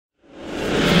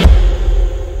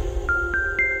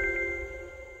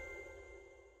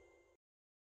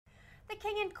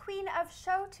king and queen of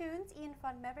show tunes, Ian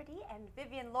Van Meverdy and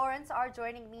Vivian Lawrence, are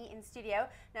joining me in studio.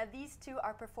 Now, these two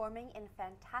are performing in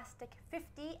Fantastic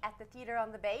 50 at the Theatre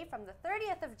on the Bay from the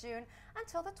 30th of June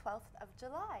until the 12th of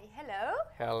July. Hello.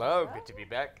 Hello, good to be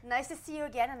back. Nice to see you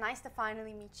again and nice to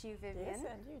finally meet you, Vivian. Yes,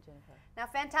 and you, Jennifer. Now,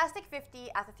 Fantastic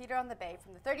 50 at the Theatre on the Bay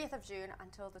from the 30th of June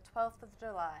until the 12th of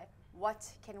July. What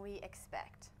can we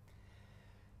expect?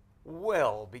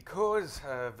 Well, because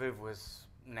Viv was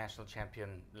national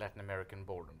champion, Latin American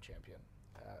ballroom champion,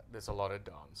 there's a lot of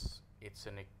dance. It's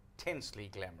an intensely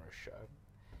glamorous show.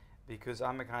 Because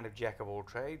I'm a kind of jack of all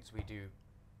trades, we do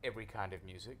every kind of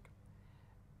music.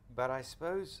 But I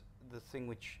suppose the thing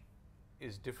which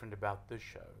is different about this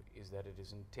show is that it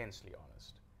is intensely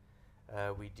honest.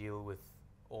 We deal with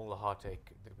all the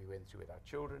heartache that we went through with our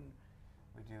children.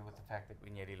 We deal with the fact that we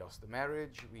nearly lost the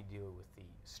marriage. We deal with the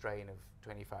strain of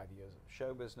 25 years of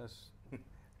show business.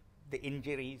 The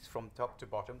injuries from top to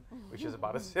bottom, which is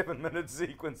about a 7-minute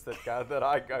sequence that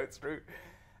I go through.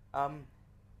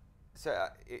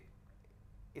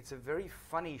 It's a very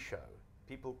funny show.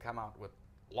 People come out with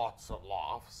lots of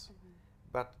laughs.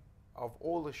 But of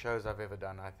all the shows I've ever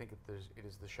done, I think it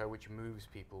is the show which moves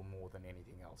people more than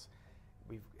anything else.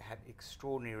 We've had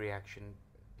extraordinary reaction.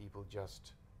 People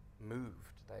just moved.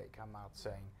 They come out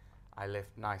saying, I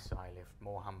left nicer, I left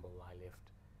more humble, I left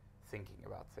thinking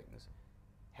about things,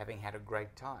 having had a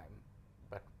great time,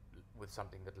 but with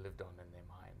something that lived on in their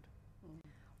mind.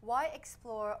 Why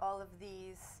explore all of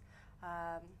these,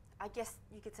 I guess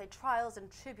you could say, trials and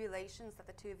tribulations that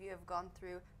the two of you have gone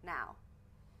through now?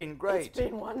 In great. It's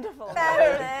been wonderful.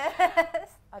 Fabulous.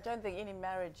 I don't think any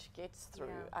marriage gets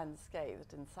through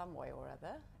unscathed in some way or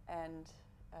other, and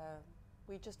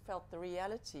we just felt the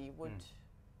reality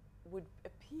would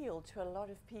appeal to a lot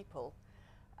of people.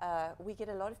 We get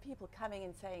a lot of people coming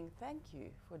and saying thank you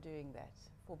for doing that,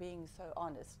 for being so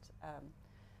honest,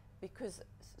 because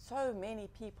so many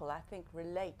people, I think,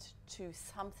 relate to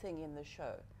something in the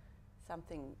show,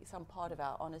 some part of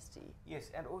our honesty. Yes,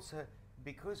 and also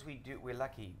because we're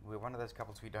lucky. We're one of those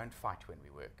couples, we don't fight when we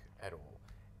work at all,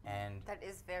 and that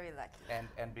is very lucky.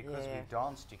 And because we've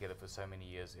danced together for so many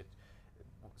years,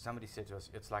 somebody said to us,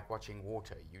 it's like watching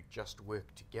water. You just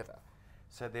work together.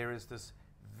 So there is this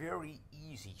very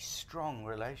easy, strong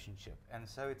relationship, and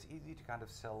so it's easy to kind of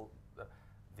sell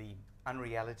the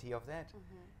unreality of that.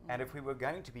 And if we were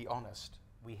going to be honest,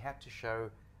 we had to show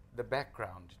the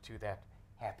background to that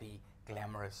happy,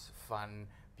 glamorous, fun,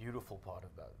 beautiful part of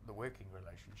the working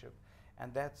relationship,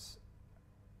 and that's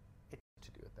it.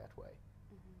 To do it that way,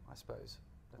 I suppose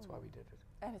that's why we did it.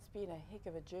 And it's been a heck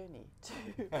of a journey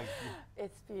too.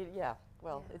 It's been,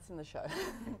 it's in the show.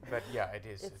 But yeah, it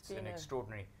is. It's an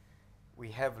extraordinary. We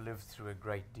have lived through a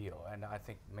great deal, and I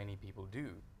think many people do.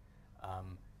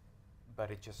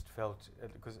 But it just felt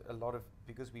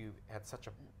because we had such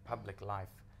a public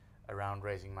life around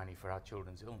raising money for our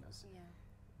children's illness.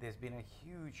 There's been a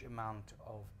huge amount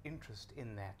of interest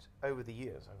in that over the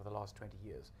years, over the last 20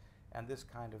 years, and this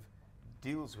kind of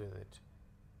deals with it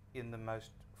in the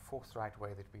most forthright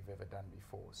way that we've ever done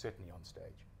before, certainly on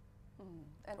stage.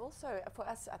 And also for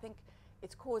us, I think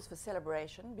it's cause for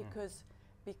celebration because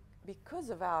because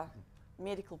of our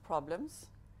medical problems,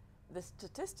 the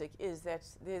statistic is that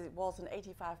there was an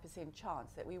 85%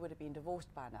 chance that we would have been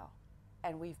divorced by now,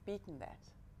 and we've beaten that.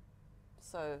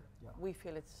 So we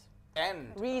feel it's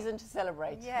reason to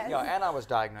celebrate. Yes. Yeah, and I was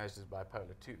diagnosed as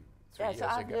bipolar too. 3 years so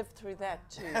I've ago. lived through that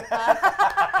too. I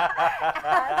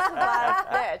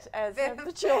survived that, as have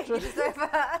the children. You deserve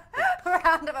a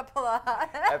round of applause.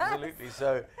 Absolutely.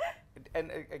 So,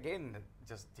 and again,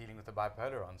 just dealing with the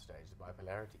bipolar on stage, the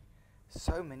bipolarity.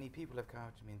 So many people have come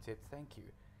up to me and said, thank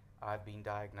you. I've been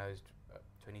diagnosed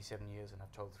 27 years and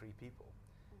I've told 3 people.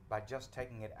 By just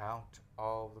taking it out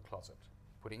of the closet,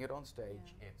 putting it on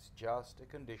stage, it's just a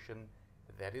condition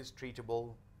that is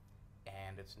treatable,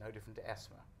 and it's no different to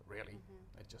asthma, really.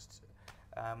 It just,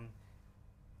 I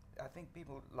think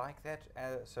people like that.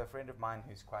 So a friend of mine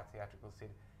who's quite theatrical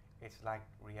said, it's like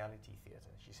reality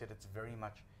theatre. She said it's very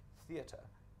much theatre,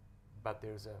 but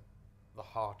there's the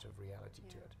heart of reality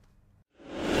to it.